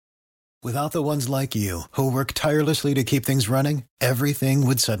Without the ones like you, who work tirelessly to keep things running, everything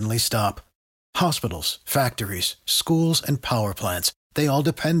would suddenly stop. Hospitals, factories, schools, and power plants, they all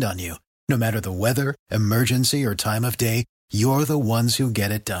depend on you. No matter the weather, emergency, or time of day, you're the ones who get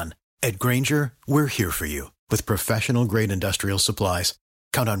it done. At Grainger, we're here for you with professional-grade industrial supplies.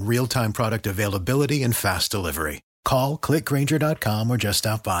 Count on real-time product availability and fast delivery. Call, click Grainger.com, or just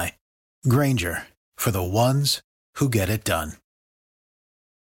stop by. Grainger, for the ones who get it done.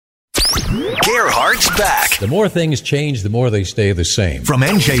 Gerhardt's back. The more things change, the more they stay the same. From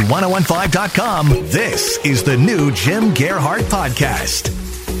NJ1015.com, this is the new Jim Gerhardt Podcast.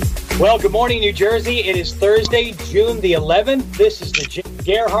 Well, good morning, New Jersey. It is Thursday, June the 11th. This is the Jim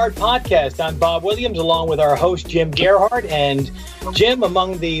Gerhardt Podcast. I'm Bob Williams, along with our host, Jim Gerhardt. And Jim,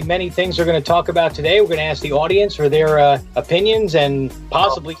 among the many things we're going to talk about today, we're going to ask the audience for their opinions and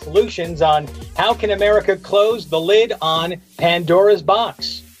possibly solutions on how can America close the lid on Pandora's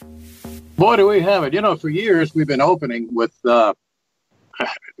box. Boy, do we have it. You know, for years we've been opening with a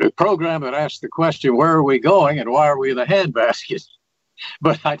program that asks the question, where are we going and why are we in the handbasket?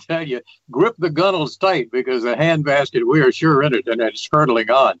 But I tell you, grip the gunnels tight because the handbasket, we are sure in it and it's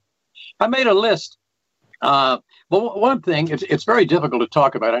hurtling on. I made a list. Well, one thing, it's very difficult to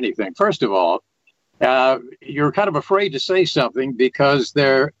talk about anything. First of all, you're kind of afraid to say something because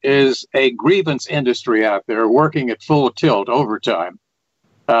there is a grievance industry out there working at full tilt overtime.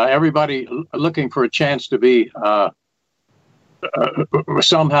 Everybody looking for a chance to be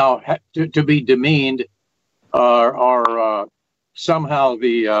somehow to be demeaned or somehow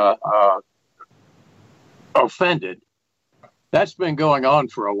the offended. That's been going on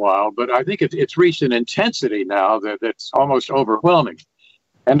for a while, but I think it's reached an intensity now that's almost overwhelming.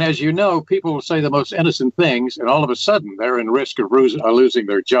 And as you know, people will say the most innocent things, and all of a sudden they're in risk of losing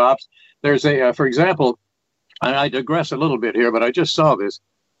their jobs. There's for example, and I digress a little bit here, but I just saw this.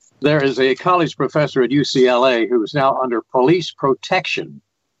 There is a college professor at UCLA who is now under police protection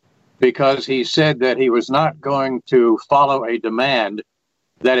because he said that he was not going to follow a demand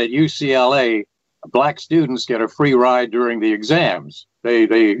that at UCLA, black students get a free ride during the exams. They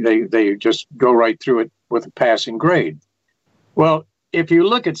just go right through it with a passing grade. Well, if you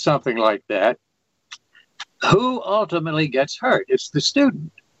look at something like that, who ultimately gets hurt? It's the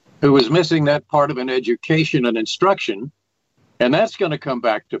student who is missing that part of an education and instruction. And that's going to come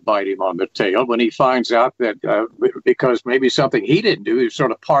back to bite him on the tail when he finds out that because maybe something he didn't do is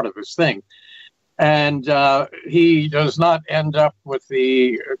sort of part of his thing. And he does not end up with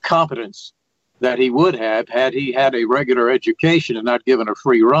the competence that he would have had he had a regular education and not given a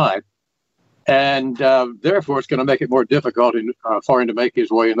free ride. And therefore, it's going to make it more difficult for him to make his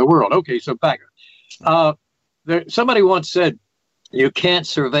way in the world. Okay, so back. Somebody once said, you can't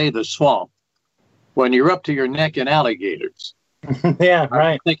survey the swamp when you're up to your neck in alligators. Yeah,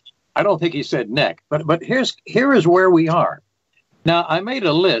 right. I don't think he said neck, but here is where we are. Now, I made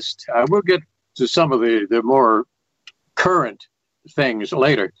a list. We'll get to some of the more current things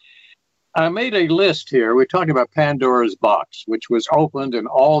later. I made a list here. We're talking about Pandora's box, which was opened and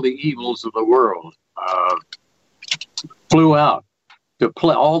all the evils of the world flew out to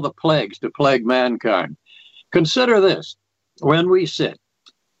all the plagues to plague mankind. Consider this. When we sit,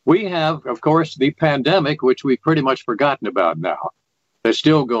 we have, of course, the pandemic, which we've pretty much forgotten about now. That's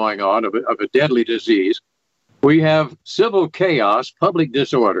still going on of a deadly disease. We have civil chaos, public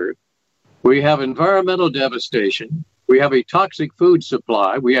disorder. We have environmental devastation. We have a toxic food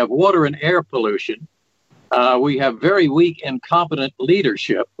supply. We have water and air pollution. We have very weak, incompetent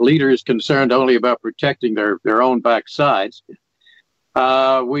leadership, leaders concerned only about protecting their own backsides.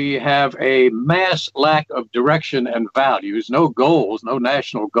 We have a mass lack of direction and values, no goals, no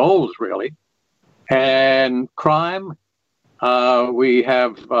national goals, really. And crime, we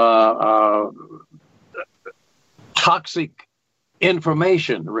have toxic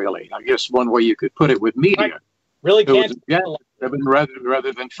information, really. I guess one way you could put it with media. Right. Really can't. Driven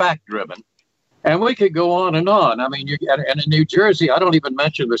rather than fact-driven. And we could go on and on. I mean, and in New Jersey, I don't even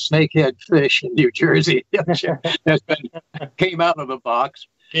mention the snakehead fish in New Jersey came out of the box.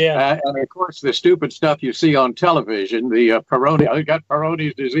 Yeah. And of course, the stupid stuff you see on television, the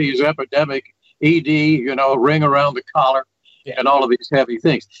Peyronie's disease epidemic, ED, ring around the collar, and all of these heavy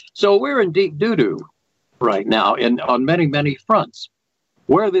things. So we're in deep doo-doo right now on many, many fronts.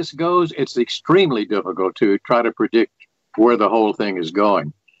 Where this goes, it's extremely difficult to try to predict where the whole thing is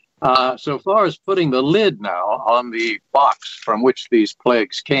going. So far as putting the lid now on the box from which these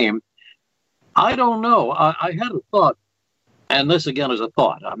plagues came, I don't know. I had a thought, and this again is a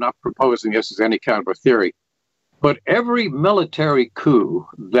thought. I'm not proposing this as any kind of a theory, but every military coup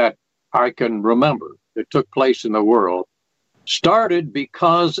that I can remember that took place in the world started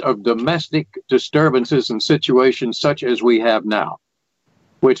because of domestic disturbances and situations such as we have now,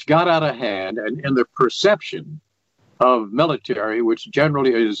 which got out of hand, and in the perception of military, which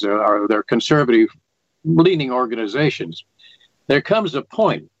generally is are their conservative-leaning organizations, there comes a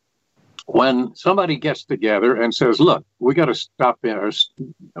point when somebody gets together and says, "Look, we got to stop in or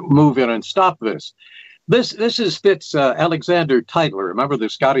move in and stop this." This is fits Alexander Tytler. Remember the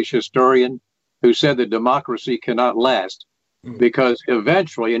Scottish historian who said that democracy cannot last because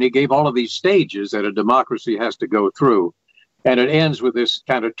eventually, and he gave all of these stages that a democracy has to go through, and it ends with this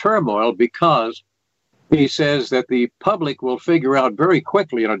kind of turmoil because he says that the public will figure out very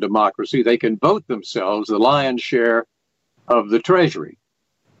quickly in a democracy they can vote themselves the lion's share of the treasury.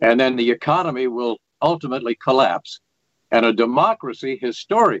 And then the economy will ultimately collapse. And a democracy,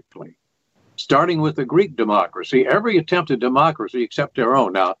 historically, starting with the Greek democracy, every attempted democracy except their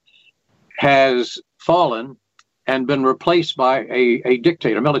own now has fallen and been replaced by a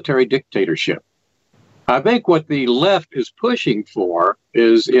dictator, military dictatorship. I think what the left is pushing for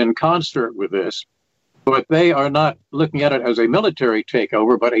is in concert with this, but they are not looking at it as a military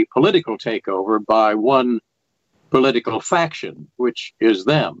takeover, but a political takeover by one political faction, which is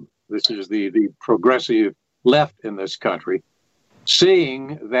them. This is the progressive left in this country,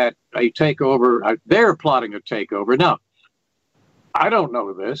 seeing that a takeover, they're plotting a takeover. Now, I don't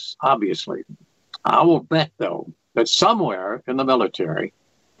know this, obviously. I will bet, though, that somewhere in the military,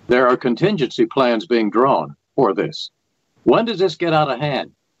 there are contingency plans being drawn for this. When does this get out of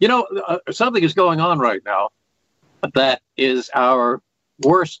hand? You know, something is going on right now that is our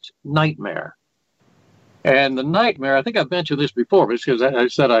worst nightmare. And the nightmare, I think I've mentioned this before, because I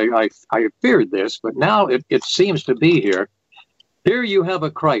said I feared this, but now it seems to be here. Here you have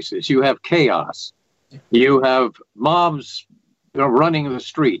a crisis. You have chaos. You have mobs running the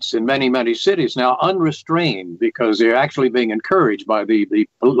streets in many, many cities now unrestrained because they're actually being encouraged by the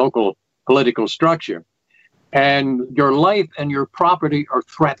local political structure. And your life and your property are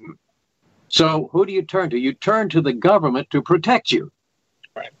threatened. So who do you turn to? You turn to the government to protect you.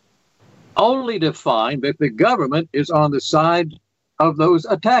 Right. Only to find that the government is on the side of those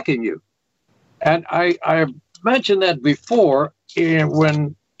attacking you. And I have mentioned that before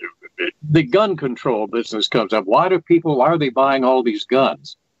when the gun control business comes up. Why are they buying all these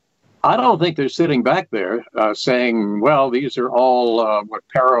guns? I don't think they're sitting back there saying, well, these are all what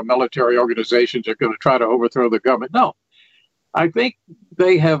paramilitary organizations are going to try to overthrow the government. No, I think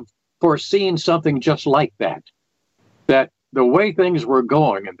they have foreseen something just like that, that the way things were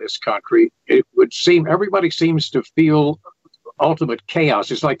going in this country, it would seem everybody seems to feel ultimate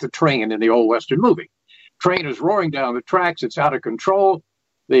chaos. It's like the train in the old Western movie. Train is roaring down the tracks. It's out of control.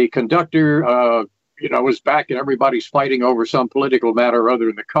 The conductor, is back and everybody's fighting over some political matter other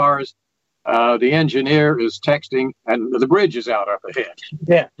than the cars. The engineer is texting and the bridge is out up ahead.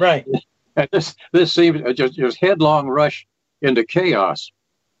 Yeah, right. And this seems just headlong rush into chaos.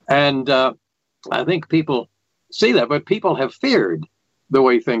 And I think people see that, but people have feared the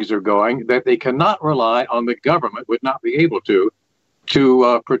way things are going, that they cannot rely on the government, would not be able to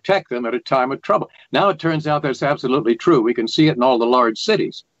protect them at a time of trouble. Now it turns out that's absolutely true. We can see it in all the large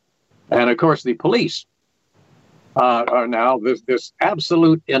cities. And of course, the police are now this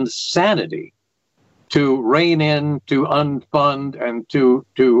absolute insanity to rein in, to unfund, and to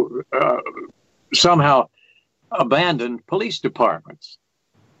somehow abandon police departments.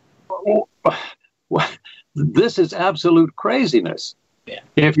 This is absolute craziness. Yeah.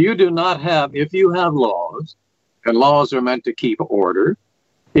 If you have laws, and laws are meant to keep order,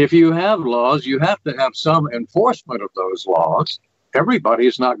 if you have laws, you have to have some enforcement of those laws. Everybody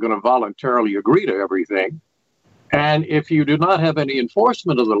is not going to voluntarily agree to everything. And if you do not have any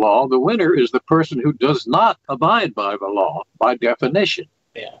enforcement of the law, the winner is the person who does not abide by the law, by definition.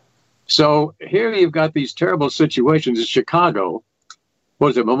 Yeah. So here you've got these terrible situations in Chicago. What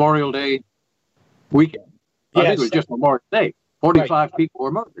is it, Memorial Day weekend? I think it was just Memorial Day. 45 people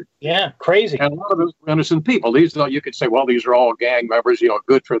were murdered. Yeah, crazy. And a lot of those were innocent people. These, you could say, well, these are all gang members,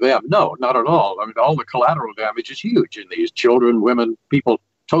 good for them. No, not at all. I mean, all the collateral damage is huge in these children, women, people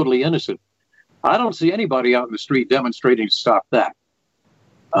totally innocent. I don't see anybody out in the street demonstrating to stop that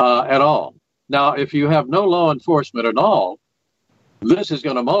at all. Now, if you have no law enforcement at all, this is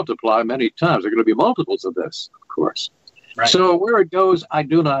going to multiply many times. There are going to be multiples of this, of course. Right. So where it goes, I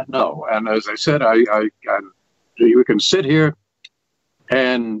do not know. And as I said, you can sit here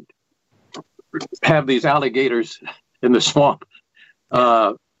and have these alligators in the swamp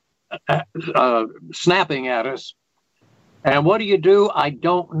snapping at us. And what do? I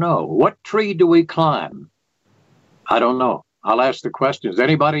don't know. What tree do we climb? I don't know. I'll ask the question. Does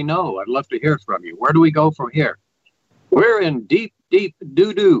anybody know? I'd love to hear from you. Where do we go from here? We're in deep, deep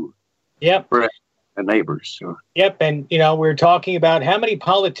doo-doo. Yep. For the neighbors. So. Yep. And, we're talking about how many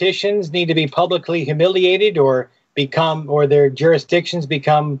politicians need to be publicly humiliated or their jurisdictions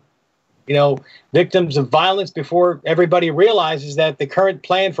become, victims of violence before everybody realizes that the current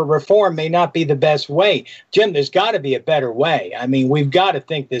plan for reform may not be the best way. Jim, there's got to be a better way. I mean, we've got to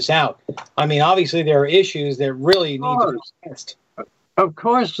think this out. I mean, obviously there are issues that really need to be addressed. Of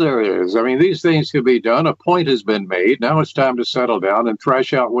course there is. I mean, these things can be done. A point has been made. Now it's time to settle down and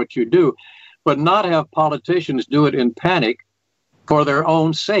thresh out what you do, but not have politicians do it in panic for their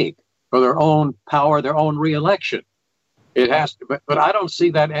own sake, for their own power, their own reelection. It has to, but I don't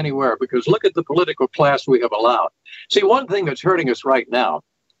see that anywhere, because look at the political class we have allowed. See, one thing that's hurting us right now,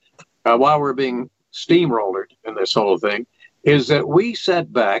 while we're being steamrollered in this whole thing, is that we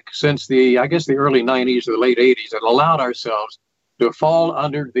sat back since the early 90s or the late 80s and allowed ourselves to fall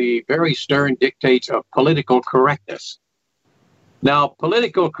under the very stern dictates of political correctness. Now,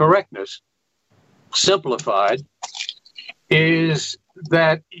 political correctness, simplified, is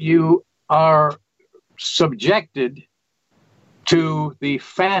that you are subjected to the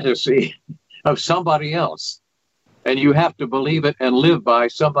fantasy of somebody else, and you have to believe it and live by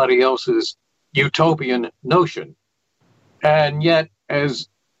somebody else's utopian notion. And yet, as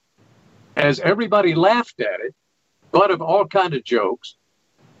everybody laughed at it, butt of all kinds of jokes,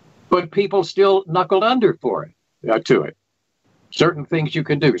 but people still knuckled under for it, to it. Certain things you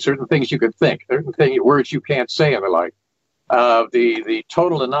can do, certain things you can think, certain words you can't say, and the like. The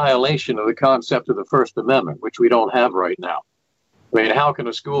total annihilation of the concept of the First Amendment, which we don't have right now. I mean, how can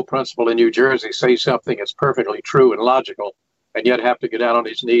a school principal in New Jersey say something that's perfectly true and logical, and yet have to get down on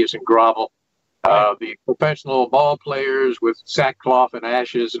his knees and grovel? The professional ball players with sackcloth and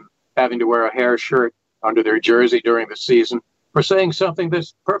ashes and having to wear a hair shirt under their jersey during the season for saying something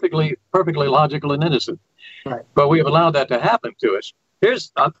that's perfectly logical and innocent. Right. But we have allowed that to happen to us.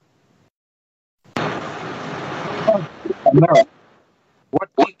 Here's America. What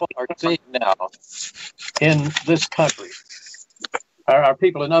people are seeing now in this country, our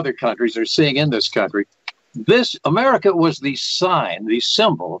people in other countries are seeing in this country. This America was the sign, the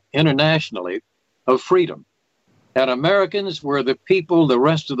symbol internationally of freedom. And Americans were the people the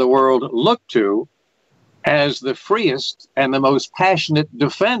rest of the world looked to as the freest and the most passionate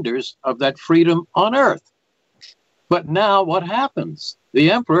defenders of that freedom on earth. But now what happens? The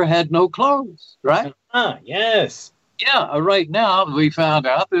emperor had no clothes, right? Yes. Yeah, right now we found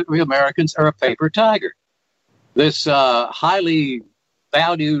out that we Americans are a paper tiger. This highly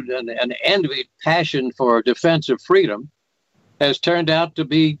valued and envied passion for defense of freedom has turned out to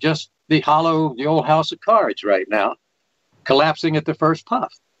be just the old house of cards right now, collapsing at the first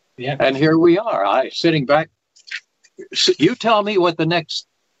puff. Yeah. And here we are, sitting back. You tell me what the next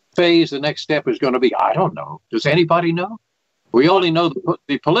phase, the next step is going to be. I don't know. Does anybody know? We only know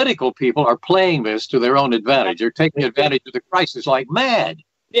the political people are playing this to their own advantage. They're taking advantage of the crisis like mad.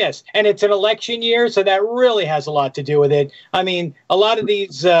 Yes, and it's an election year, so that really has a lot to do with it. I mean, a lot of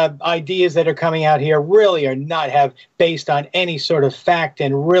these ideas that are coming out here really are not based on any sort of fact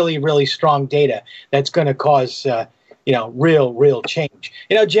and really, really strong data that's going to cause real change.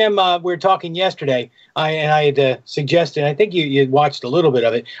 Jim, we were talking yesterday, I had suggested, I think you watched a little bit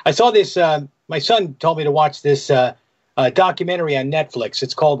of it. I saw this, my son told me to watch this documentary on Netflix.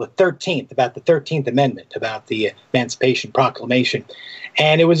 It's called The 13th, about the 13th Amendment, about the Emancipation Proclamation.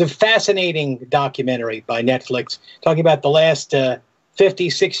 And it was a fascinating documentary by Netflix, talking about the last 50,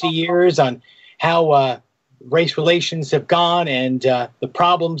 60 years on how race relations have gone and the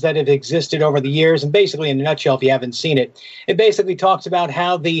problems that have existed over the years. And basically, in a nutshell, if you haven't seen it, it basically talks about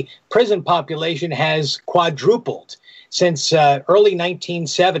how the prison population has quadrupled since early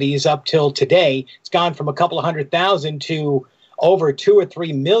 1970s up till today. It's gone from a couple of 100,000 to over 2 or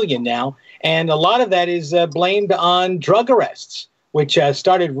 3 million now. And a lot of that is blamed on drug arrests, which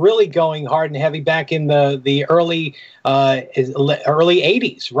started really going hard and heavy back in the early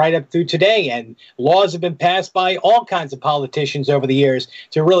 80s, right up through today. And laws have been passed by all kinds of politicians over the years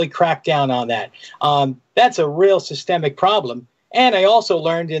to really crack down on that. That's a real systemic problem. And I also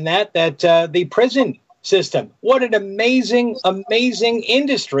learned in that the prison system, what an amazing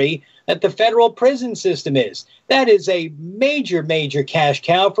industry that the federal prison system is. That is a major cash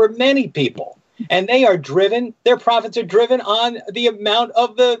cow for many people. And they are driven, their profits are driven on the amount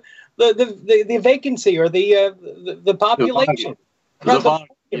of the vacancy or the population.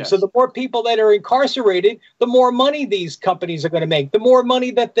 Yes. So the more people that are incarcerated, the more money these companies are going to make, the more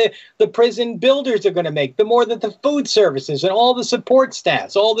money that the prison builders are going to make, the more that the food services and all the support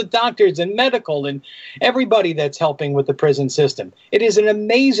staffs, all the doctors and medical and everybody that's helping with the prison system. It is an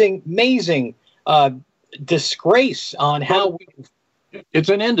amazing disgrace on how we. It's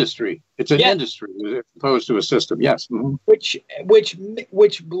an industry. It's an industry as opposed to a system. Yes. Mm-hmm.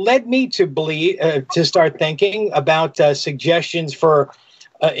 Which led me to believe to start thinking about suggestions for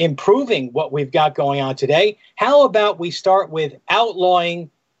improving what we've got going on today. How about we start with outlawing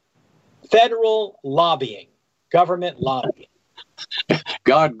federal lobbying, government lobbying?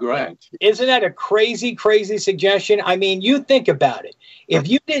 God grant. Isn't that a crazy, crazy suggestion? I mean, you think about it. If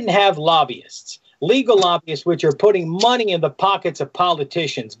you didn't have lobbyists, legal lobbyists, which are putting money in the pockets of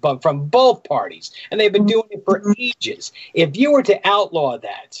politicians, but from both parties, and they've been doing it for ages. If you were to outlaw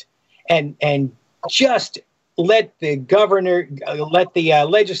that and just let the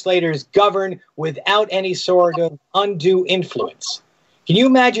legislators govern without any sort of undue influence, can you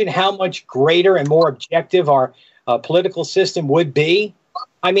imagine how much greater and more objective our political system would be?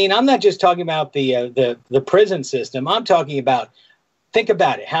 I mean, I'm not just talking about the prison system. I'm talking about, think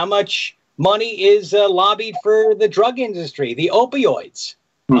about it, how much money is lobbied for the drug industry, the opioids,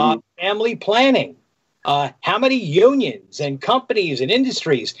 family planning. How many unions and companies and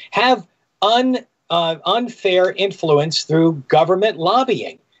industries have unfair influence through government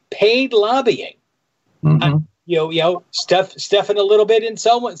lobbying, paid lobbying? Stuffing a little bit in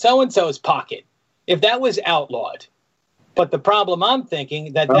so and so's pocket. If that was outlawed, but the problem I'm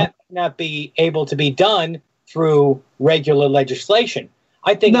thinking that might not be able to be done through regular legislation.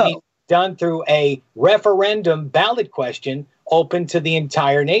 I think it needs to be done through a referendum ballot question open to the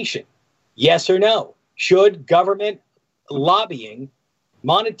entire nation. Yes or no? Should government lobbying,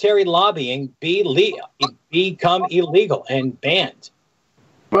 monetary lobbying, become illegal and banned?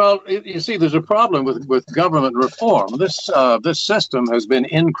 Well, you see, there's a problem with government reform. This system has been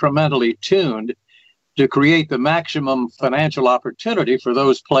incrementally tuned to create the maximum financial opportunity for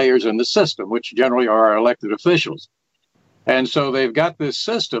those players in the system, which generally are our elected officials. And so they've got this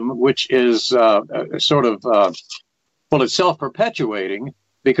system, which is it's self-perpetuating,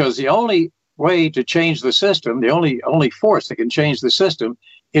 because the only way to change the system, the only force that can change the system,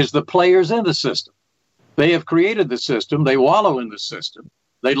 is the players in the system. They have created the system. They wallow in the system.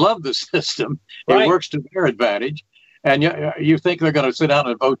 They love the system. It works to their advantage. And you think they're going to sit down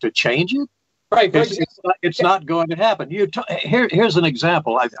and vote to change it? Right. It's not going to happen. Here's an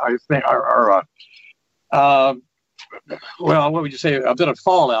example. I think what would you say? A bit of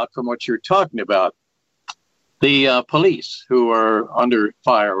fallout from what you're talking about. The police, who are under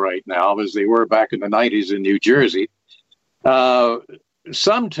fire right now, as they were back in the 90s in New Jersey.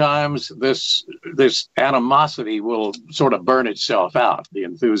 Sometimes this animosity will sort of burn itself out, the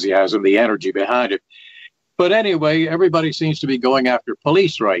enthusiasm, the energy behind it. But anyway, everybody seems to be going after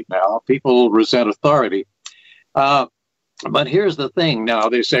police right now. People resent authority. But here's the thing now.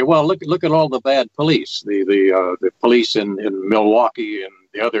 They say, well, look at all the bad police, the police in Milwaukee and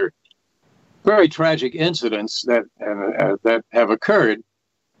the other very tragic incidents that have occurred.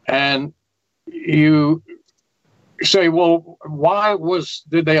 And you say, well, why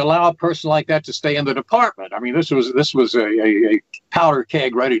did they allow a person like that to stay in the department? I mean, this was a powder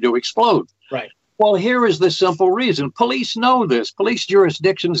keg ready to explode. Right. Well, here is the simple reason. Police know this. Police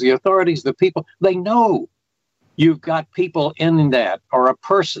jurisdictions, the authorities, the people, they know you've got people in that, or a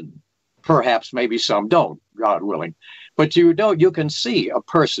person. Perhaps maybe some don't, God willing. But you can see a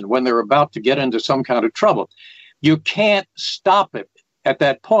person when they're about to get into some kind of trouble. You can't stop it at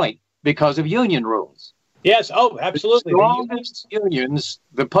that point because of union rules. Yes. Oh, absolutely. The strongest unions,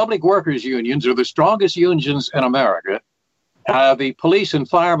 the public workers unions, are the strongest unions in America. The police and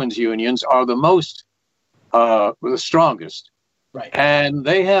firemen's unions are the strongest. Right. And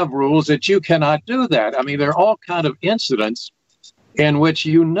they have rules that you cannot do that. I mean, there are all kind of incidents in which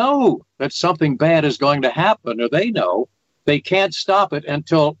you know that something bad is going to happen, or they know they can't stop it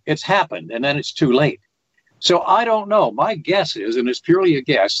until it's happened, and then it's too late. So I don't know. My guess is, and it's purely a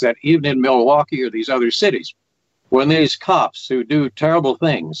guess, that even in Milwaukee or these other cities, when these cops who do terrible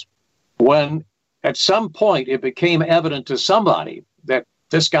things, when at some point it became evident to somebody that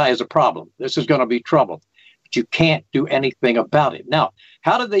this guy is a problem, this is going to be trouble, but you can't do anything about it. Now,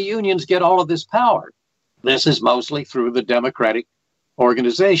 how did the unions get all of this power? This is mostly through the Democratic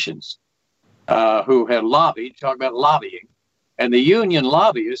organizations who had lobbied, talk about lobbying. And the union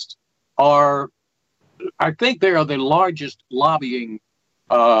lobbyists I think they are the largest lobbying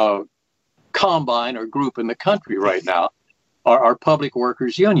combine or group in the country right now, are public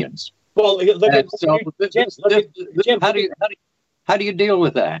workers unions. Well, look at Jim. How do you deal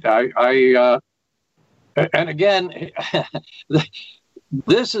with that? And again,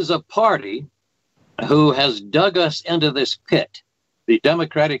 this is a party who has dug us into this pit. The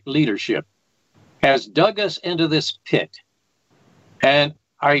Democratic leadership has dug us into this pit. And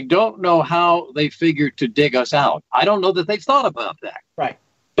I don't know how they figured to dig us out. I don't know that they've thought about that. Right.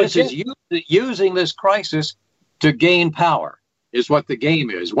 This is using this crisis to gain power is what the game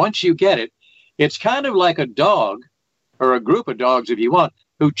is. Once you get it, it's kind of like a dog or a group of dogs, if you want,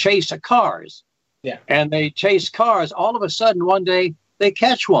 who chase cars. Yeah. And they chase cars. All of a sudden, one day, they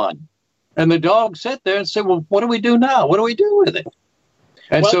catch one. And the dog sit there and say, well, what do we do now? What do we do with it?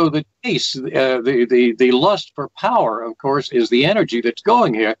 And so the chase, the lust for power, of course, is the energy that's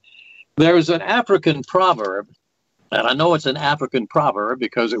going here. There's an African proverb, and I know it's an African proverb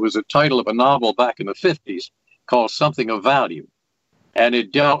because it was a title of a novel back in the 50s called Something of Value. And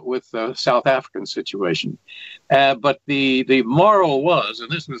it dealt with the South African situation. But the moral was,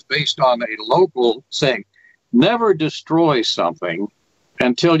 and this was based on a local saying, never destroy something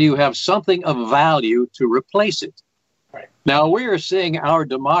until you have something of value to replace it. Right. Now, we are seeing our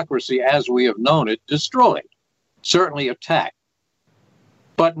democracy as we have known it destroyed, certainly attacked.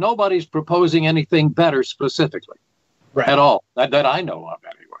 But nobody's proposing anything better specifically at all, that I know of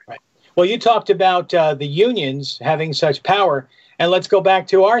anyway. Right. Well, you talked about the unions having such power. And let's go back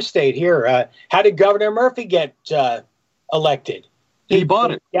to our state here. How did Governor Murphy get elected? He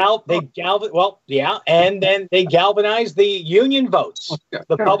bought it. And then they galvanized the union votes,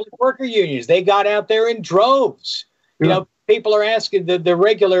 the public worker unions. They got out there in droves. You know, people are asking the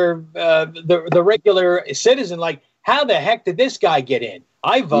regular citizen, like, how the heck did this guy get in?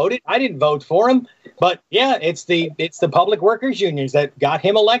 I voted. I didn't vote for him, but yeah, it's the public workers unions that got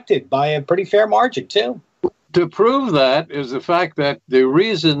him elected by a pretty fair margin too. To prove that is the fact that the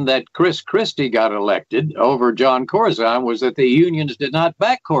reason that Chris Christie got elected over John Corzine was that the unions did not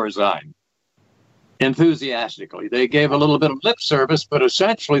back Corzine enthusiastically. They gave a little bit of lip service, but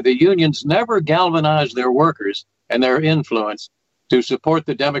essentially the unions never galvanized their workers and their influence to support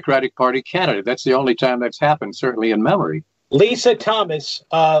the Democratic Party candidate. That's the only time that's happened, certainly in memory. Lisa Thomas,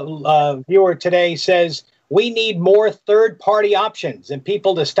 viewer today, says, we need more third-party options and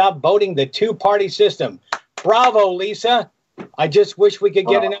people to stop voting the two-party system. Bravo, Lisa. I just wish we could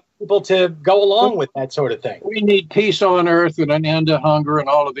get enough people to go along with that sort of thing. We need peace on earth and an end to hunger and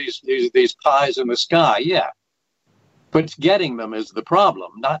all of these pies in the sky, yeah. But getting them is the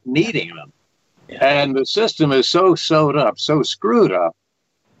problem, not needing them. Yeah. And the system is so sewed up, so screwed up,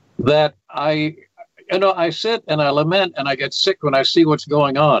 that I sit and I lament and I get sick when I see what's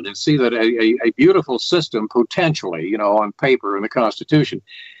going on and see that a beautiful system potentially, on paper in the Constitution,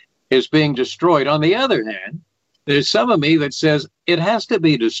 is being destroyed. On the other hand, there's some of me that says it has to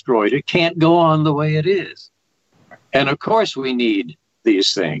be destroyed. It can't go on the way it is. And of course we need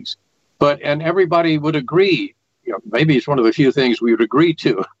these things. And everybody would agree, maybe it's one of the few things we would agree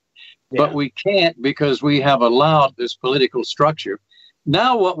to, but we can't because we have allowed this political structure.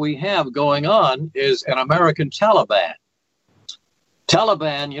 Now what we have going on is an American Taliban.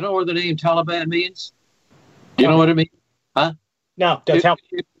 Taliban, you know what the name Taliban means? Do you know what it means? Huh? No, don't tell me.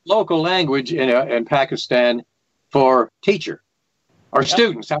 It's local language in Pakistan for teacher or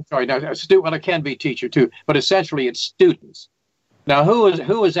students. I'm sorry, now well, it can be teacher too, but essentially it's students. Now,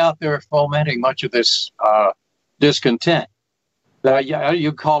 who is out there fomenting much of this discontent?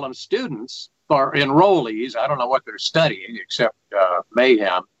 You call them students or enrollees. I don't know what they're studying except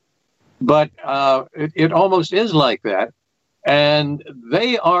mayhem, but it almost is like that, and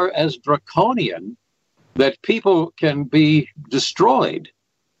they are as draconian that people can be destroyed.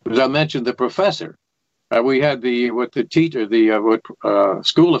 As I mentioned, the professor. We had the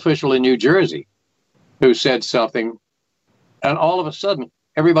school official in New Jersey who said something, and all of a sudden,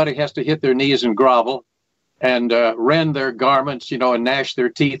 everybody has to hit their knees and grovel and rend their garments, and gnash their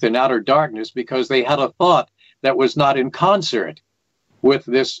teeth in outer darkness because they had a thought that was not in concert with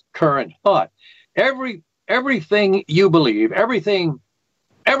this current thought. Everything you believe,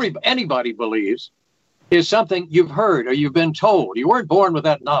 anybody believes, is something you've heard or you've been told. You weren't born with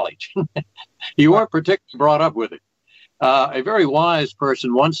that knowledge. You weren't particularly brought up with it. A very wise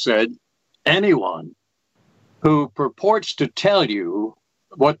person once said, anyone who purports to tell you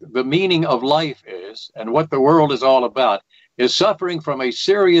what the meaning of life is and what the world is all about is suffering from a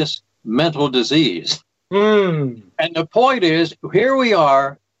serious mental disease. And the point is, here we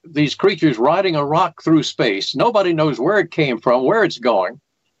are, these creatures riding a rock through space. Nobody knows where it came from, where it's going,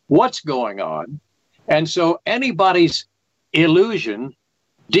 what's going on. And so anybody's illusion,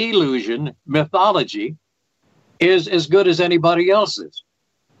 delusion, mythology is as good as anybody else's.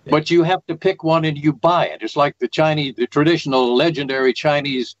 But you have to pick one and you buy it. It's like the traditional legendary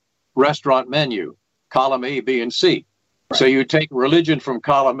Chinese restaurant menu, column A, B, and C. Right. So you take religion from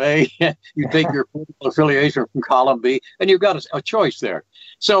column A, you take your political affiliation from column B, and you've got a choice there.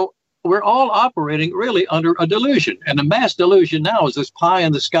 So we're all operating really under a delusion. And the mass delusion now is this pie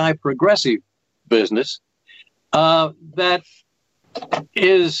in the sky progressive business that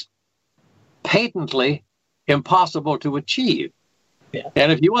is patently impossible to achieve. Yeah.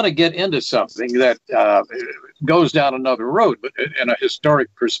 And if you want to get into something that goes down another road, but in a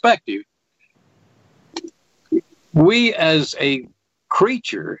historic perspective, we as a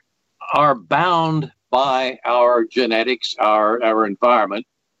creature are bound by our genetics, our environment,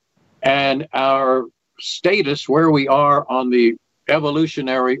 and our status where we are on the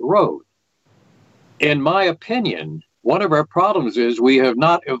evolutionary road. In my opinion, one of our problems is we have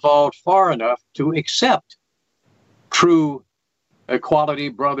not evolved far enough to accept true equality,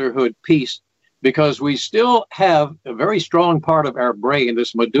 brotherhood, peace, because we still have a very strong part of our brain,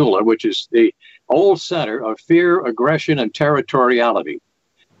 this medulla, which is the old center of fear, aggression, and territoriality.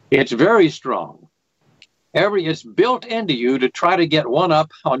 It's very strong. It's built into you to try to get one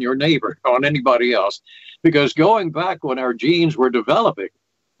up on your neighbor, on anybody else, because going back when our genes were developing,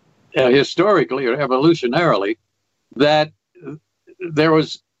 historically or evolutionarily, that there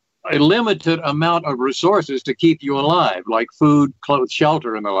was a limited amount of resources to keep you alive, like food, clothes,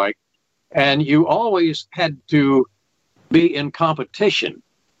 shelter, and the like. And you always had to be in competition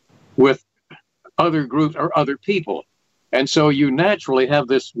with other groups or other people. And so you naturally have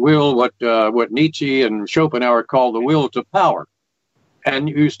this will, what Nietzsche and Schopenhauer call the will to power. And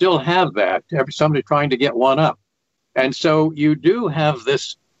you still have that, somebody trying to get one up. And so you do have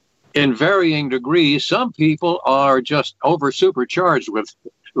this in varying degrees. Some people are just over supercharged with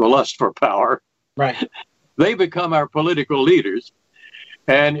the lust for power. Right. They become our political leaders,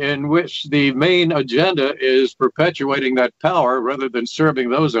 and in which the main agenda is perpetuating that power rather than serving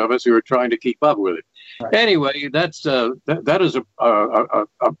those of us who are trying to keep up with it. Right. Anyway, that is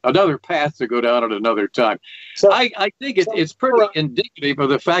another path to go down at another time. So I think it's pretty indicative of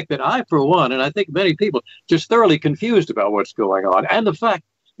the fact that I, for one, and I think many people, just thoroughly confused about what's going on. And the fact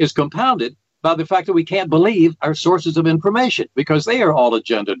is compounded by the fact that we can't believe our sources of information because they are all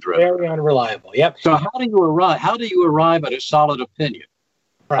agenda driven. Very unreliable. Yep. So how do you arrive at a solid opinion?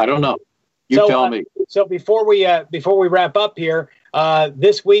 Right. I don't know. You tell me. So before we wrap up here,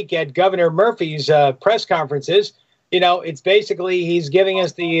 this week at Governor Murphy's press conferences, it's basically he's giving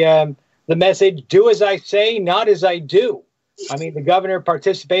us the message: do as I say, not as I do. I mean, the governor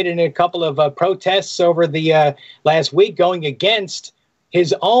participated in a couple of protests over the last week, going against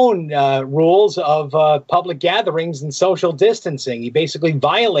his own rules of public gatherings and social distancing. He basically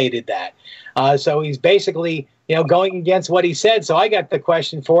violated that. So he's basically, going against what he said. So I got the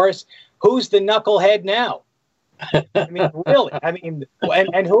question for us: who's the knucklehead now? I mean, really? I mean,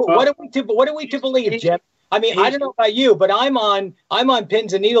 and who? What are we to believe, Jim? I mean, I don't know about you, but I'm on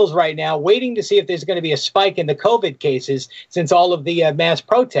pins and needles right now, waiting to see if there's going to be a spike in the COVID cases since all of the mass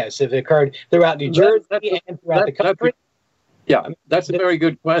protests have occurred throughout New Jersey and throughout the country. Yeah, that's a very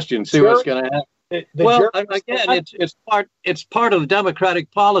good question. See what's going to happen. Again, it's part of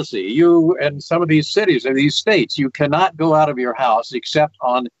Democratic policy. You and some of these cities and these states, you cannot go out of your house except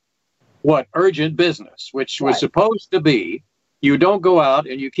on urgent business, which was supposed to be. You don't go out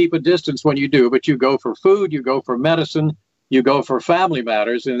and you keep a distance when you do, but you go for food, you go for medicine, you go for family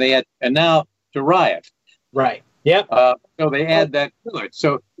matters, and now to riot. Right. Yep. So they add that to it.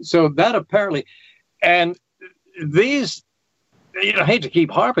 So that apparently, and these. I hate to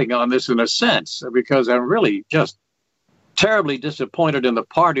keep harping on this in a sense, because I'm really just terribly disappointed in the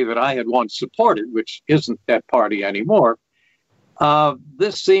party that I had once supported, which isn't that party anymore.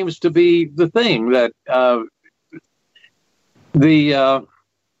 This seems to be the thing that that,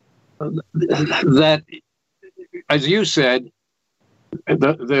 as you said,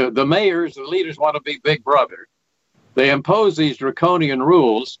 the mayors, the leaders want to be Big Brother. They impose these draconian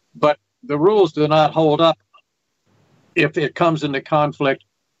rules, but the rules do not hold up if it comes into conflict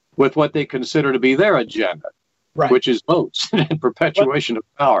with what they consider to be their agenda, which is votes and perpetuation of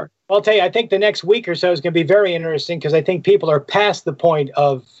power. I'll tell you, I think the next week or so is going to be very interesting because I think people are past the point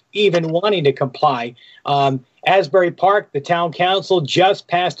of even wanting to comply. Asbury Park, the town council just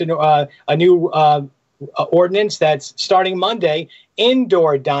passed a new ordinance that's starting Monday.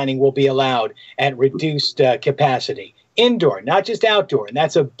 Indoor dining will be allowed at reduced capacity. Indoor, not just outdoor, and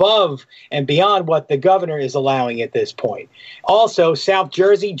that's above and beyond what the governor is allowing at this point. Also, South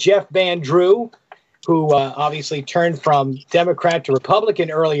Jersey, Jeff Van Drew, who obviously turned from Democrat to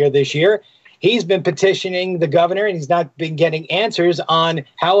Republican earlier this year, he's been petitioning the governor, and he's not been getting answers on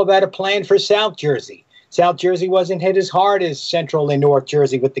how about a plan for South Jersey. South Jersey wasn't hit as hard as Central and North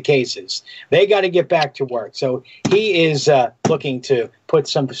Jersey with the cases. They got to get back to work. So he is looking to put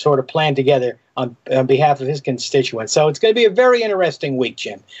some sort of plan together on behalf of his constituents. So it's going to be a very interesting week,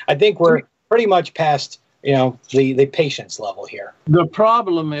 Jim. I think we're pretty much past, the patience level here. The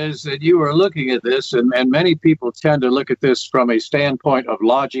problem is that you are looking at this, and many people tend to look at this from a standpoint of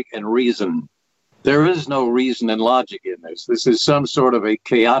logic and reason. There is no reason and logic in this. This is some sort of a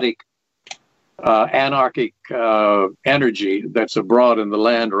chaotic, anarchic energy that's abroad in the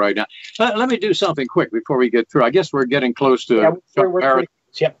land right now. Let me do something quick before we get through. I guess we're getting close to Chuck Barrett.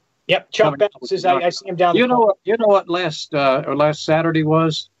 Yep. Chuck bounces. I see him down. You know what last Saturday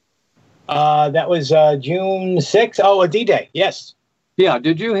was? That was June 6th. Oh, a D-Day. Yes. Yeah.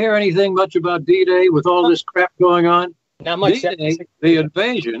 Did you hear anything much about D-Day with all this crap going on? Not much. D-Day, the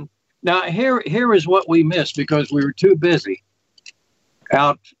invasion. Now, here is what we missed because we were too busy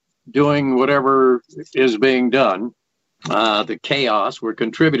out doing whatever is being done. The chaos. We're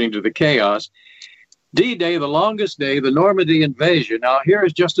contributing to the chaos. D-Day, the longest day, the Normandy invasion. Now, here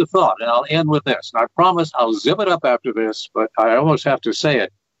is just a thought, and I'll end with this. And I promise I'll zip it up after this, but I almost have to say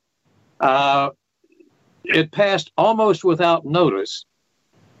it. It passed almost without notice.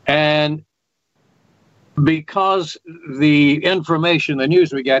 And because the information, the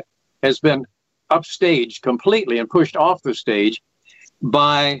news we get, has been upstaged completely and pushed off the stage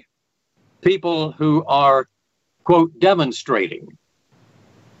by people who are, quote, demonstrating.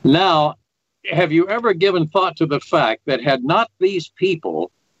 Now, have you ever given thought to the fact that had not these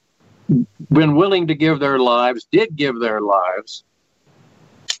people been willing to give their lives, did give their lives,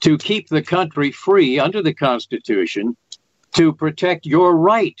 to keep the country free under the Constitution, to protect your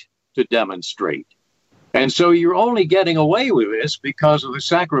right to demonstrate? And so you're only getting away with this because of the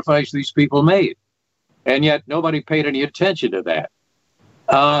sacrifice these people made. And yet nobody paid any attention to that.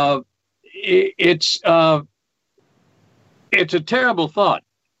 It's a terrible thought.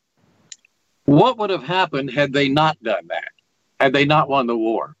 What would have happened had they not done that? Had they not won the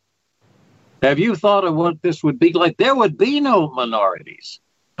war? Have you thought of what this would be like? There would be no minorities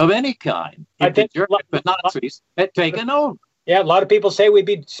of any kind if the Nazis had taken over. Yeah, a lot of people say we'd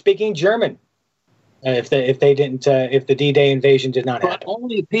be speaking German if the D-Day invasion did not happen. But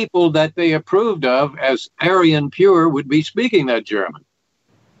only people that they approved of as Aryan pure would be speaking that German.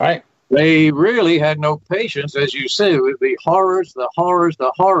 Right. They really had no patience, as you say. The horrors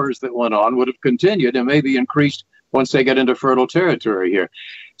that went on would have continued and maybe increased once they get into fertile territory here.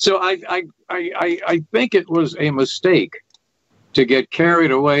 So I think it was a mistake to get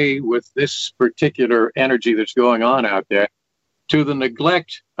carried away with this particular energy that's going on out there, to the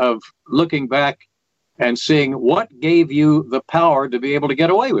neglect of looking back and seeing what gave you the power to be able to get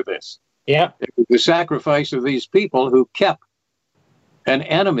away with this. Yeah. The sacrifice of these people who kept an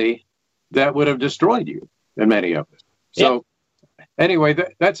enemy that would have destroyed you, and many of us. So anyway,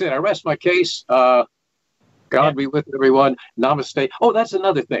 that's it. I rest my case. God be with everyone. Namaste. Oh, that's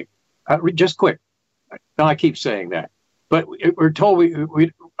another thing. Just quick. Now, I keep saying that. But we're told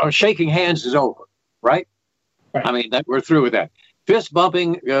we shaking hands is over, right? I mean, that we're through with that. Fist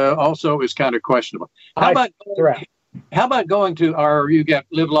bumping also is kind of questionable. How about going to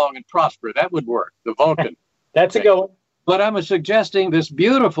live long and prosper? That would work. The Vulcan. That's a good one. But I'm suggesting this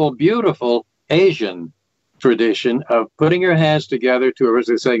beautiful, beautiful Asian tradition of putting your hands together to, as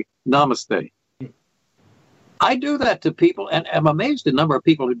they say, namaste. I do that to people, and I'm amazed at the number of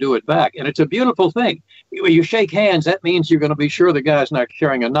people who do it back. And it's a beautiful thing. When you shake hands, that means you're going to be sure the guy's not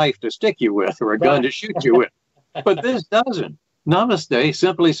carrying a knife to stick you with or a gun to shoot you with. But this doesn't. Namaste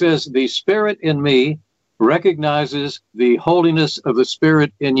simply says, the spirit in me recognizes the holiness of the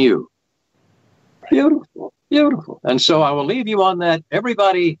spirit in you. Beautiful. Beautiful. And so I will leave you on that.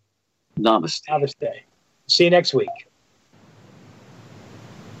 Everybody, namaste. Namaste. See you next week.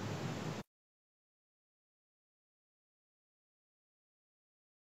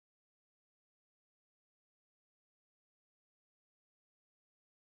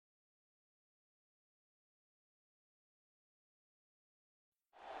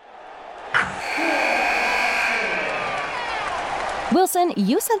 Wilson,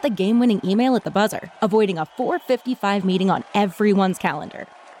 you sent the game-winning email at the buzzer, avoiding a 4:55 meeting on everyone's calendar.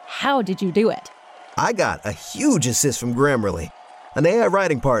 How did you do it? I got a huge assist from Grammarly, an AI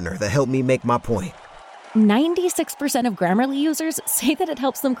writing partner that helped me make my point. 96% of Grammarly users say that it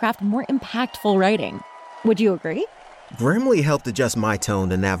helps them craft more impactful writing. Would you agree? Grammarly helped adjust my tone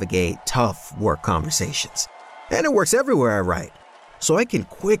to navigate tough work conversations. And it works everywhere I write, so I can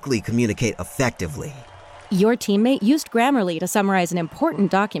quickly communicate effectively. Your teammate used Grammarly to summarize an important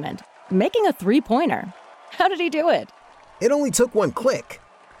document, making a 3-pointer. How did he do it? It only took one click.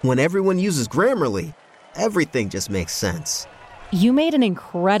 When everyone uses Grammarly, everything just makes sense. You made an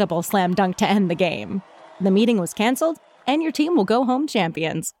incredible slam dunk to end the game. The meeting was canceled, and your team will go home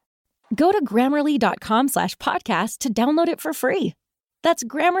champions. Go to Grammarly.com/podcast to download it for free. That's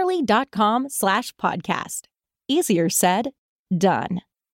Grammarly.com/podcast. Easier said, done.